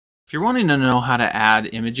If you're wanting to know how to add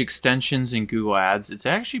image extensions in Google Ads, it's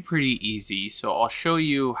actually pretty easy. So I'll show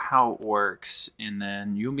you how it works, and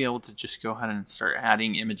then you'll be able to just go ahead and start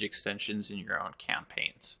adding image extensions in your own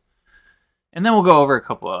campaigns. And then we'll go over a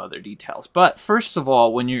couple of other details. But first of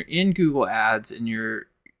all, when you're in Google Ads and you're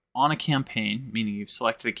on a campaign, meaning you've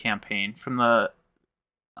selected a campaign, from the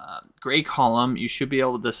gray column, you should be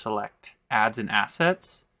able to select Ads and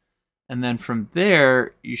Assets. And then from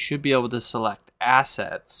there, you should be able to select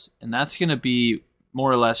Assets. And that's going to be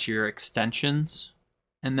more or less your extensions.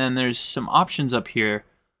 And then there's some options up here.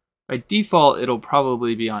 By default, it'll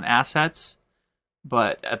probably be on Assets.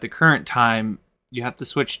 But at the current time, you have to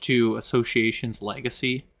switch to Associations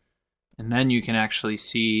Legacy. And then you can actually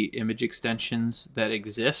see image extensions that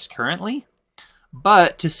exist currently.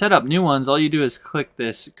 But to set up new ones, all you do is click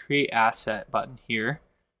this Create Asset button here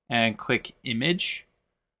and click Image.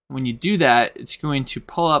 When you do that, it's going to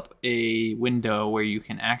pull up a window where you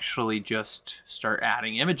can actually just start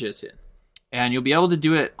adding images in. And you'll be able to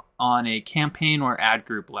do it on a campaign or ad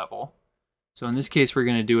group level. So in this case, we're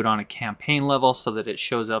going to do it on a campaign level so that it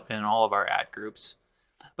shows up in all of our ad groups.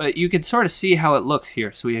 But you can sort of see how it looks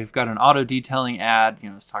here. So we've got an auto detailing ad,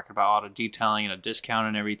 it's talking about auto detailing and a discount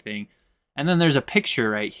and everything. And then there's a picture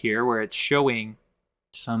right here where it's showing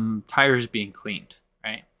some tires being cleaned,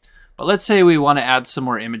 right? But let's say we want to add some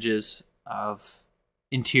more images of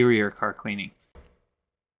interior car cleaning.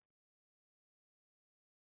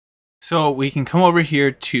 So we can come over here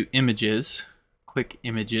to Images, click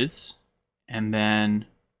Images, and then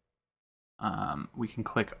we can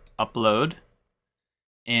click Upload.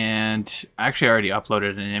 And actually I already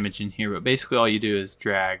uploaded an image in here, but basically all you do is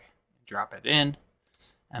drag, drop it in,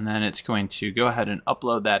 and then it's going to go ahead and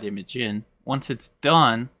upload that image in. Once it's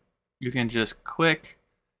done, you can just click,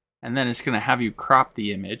 and then it's going to have you crop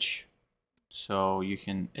the image. So you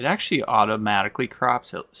can, it actually automatically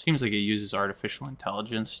crops. It seems like it uses artificial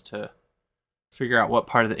intelligence to figure out what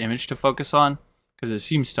part of the image to focus on, because it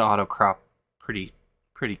seems to auto crop pretty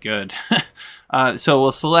good. So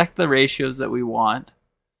we'll select the ratios that we want.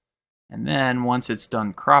 And then once it's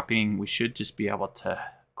done cropping, we should just be able to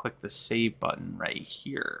click the Save button right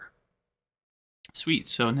here. Sweet,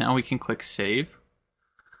 so now we can click Save.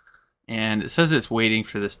 And it says it's waiting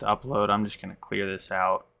for this to upload. I'm just going to clear this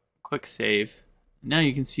out. Click Save. Now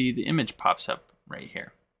you can see the image pops up right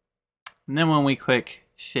here. And then when we click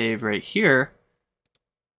Save right here,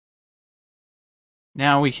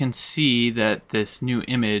 now we can see that this new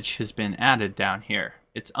image has been added down here.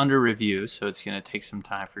 It's under review, so it's going to take some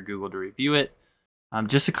time for Google to review it.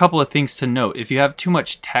 Just a couple of things to note. If you have too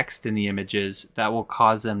much text in the images, that will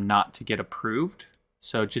cause them not to get approved.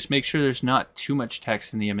 So just make sure there's not too much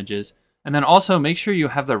text in the images. And then also make sure you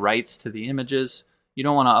have the rights to the images. You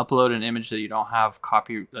don't want to upload an image that you don't have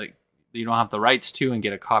you don't have the rights to and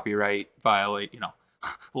get a copyright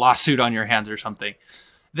lawsuit on your hands or something.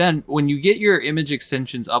 Then when you get your image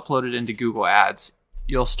extensions uploaded into Google Ads,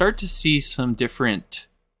 you'll start to see some different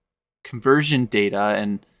conversion data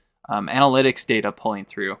and analytics data pulling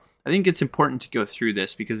through. I think it's important to go through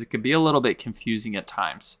this because it can be a little bit confusing at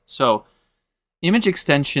times. So image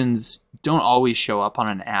extensions don't always show up on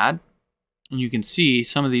an ad. And you can see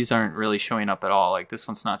some of these aren't really showing up at all. Like this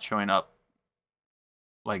one's not showing up.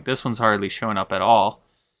 Like this one's hardly showing up at all.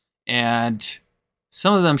 And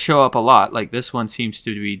some of them show up a lot. Like this one seems to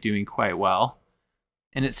be doing quite well.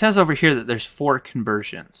 And it says over here that there's 4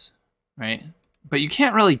 conversions, right? But you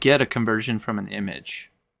can't really get a conversion from an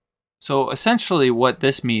image. So essentially what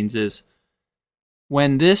this means is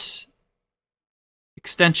when this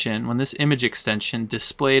image extension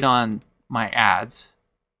displayed on my ads,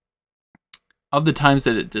 of the times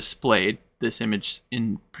that it displayed this image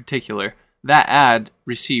in particular, that ad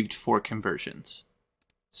received 4 conversions.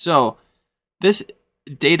 So this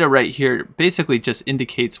data right here basically just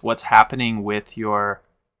indicates what's happening with your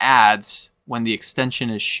ads when the extension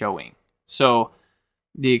is showing. So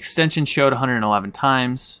the extension showed 111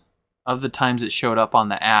 times. Of the times it showed up on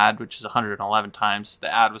the ad, which is 111 times,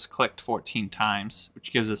 the ad was clicked 14 times,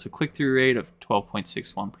 which gives us a click-through rate of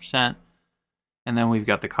 12.61%. And then we've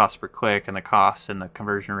got the cost per click and the costs and the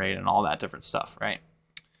conversion rate and all that different stuff, right?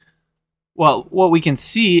 Well, what we can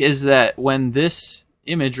see is that when this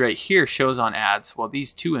image right here shows on ads, well,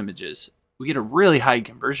 these 2 images, we get a really high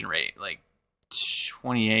conversion rate, like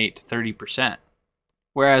 28 to 30%.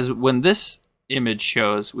 Whereas when this image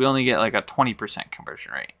shows, we only get like a 20%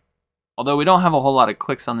 conversion rate. Although we don't have a whole lot of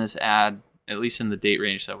clicks on this ad, at least in the date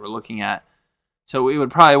range that we're looking at. So we would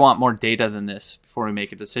probably want more data than this before we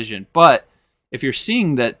make a decision. But if you're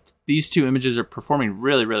seeing that these 2 images are performing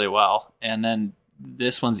really, really well, and then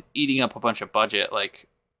this one's eating up a bunch of budget, like,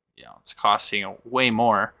 it's costing way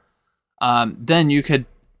more, then you could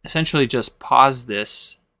essentially just pause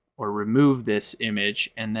this or remove this image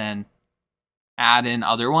and then add in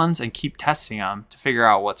other ones and keep testing them to figure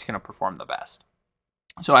out what's going to perform the best.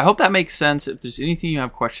 So I hope that makes sense. If there's anything you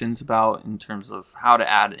have questions about in terms of how to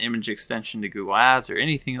add an image extension to Google Ads or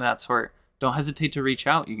anything of that sort, don't hesitate to reach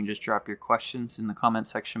out. You can just drop your questions in the comment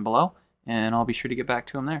section below, and I'll be sure to get back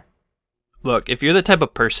to them there. Look, if you're the type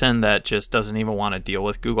of person that just doesn't even want to deal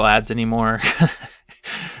with Google Ads anymore,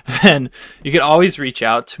 then you can always reach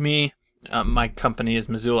out to me. My company is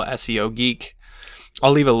Missoula SEO Geek.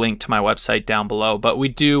 I'll leave a link to my website down below, but we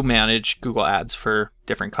do manage Google Ads for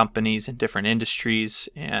different companies and different industries,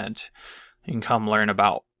 and you can come learn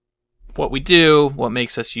about what we do, what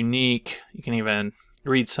makes us unique. You can even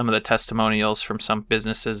read some of the testimonials from some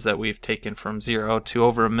businesses that we've taken from 0 to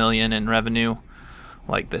over $1 million in revenue,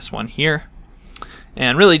 like this one here.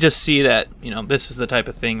 And really just see that, this is the type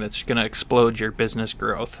of thing that's going to explode your business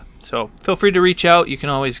growth. So feel free to reach out. You can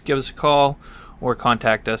always give us a call or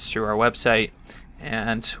contact us through our website,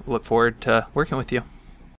 and look forward to working with you.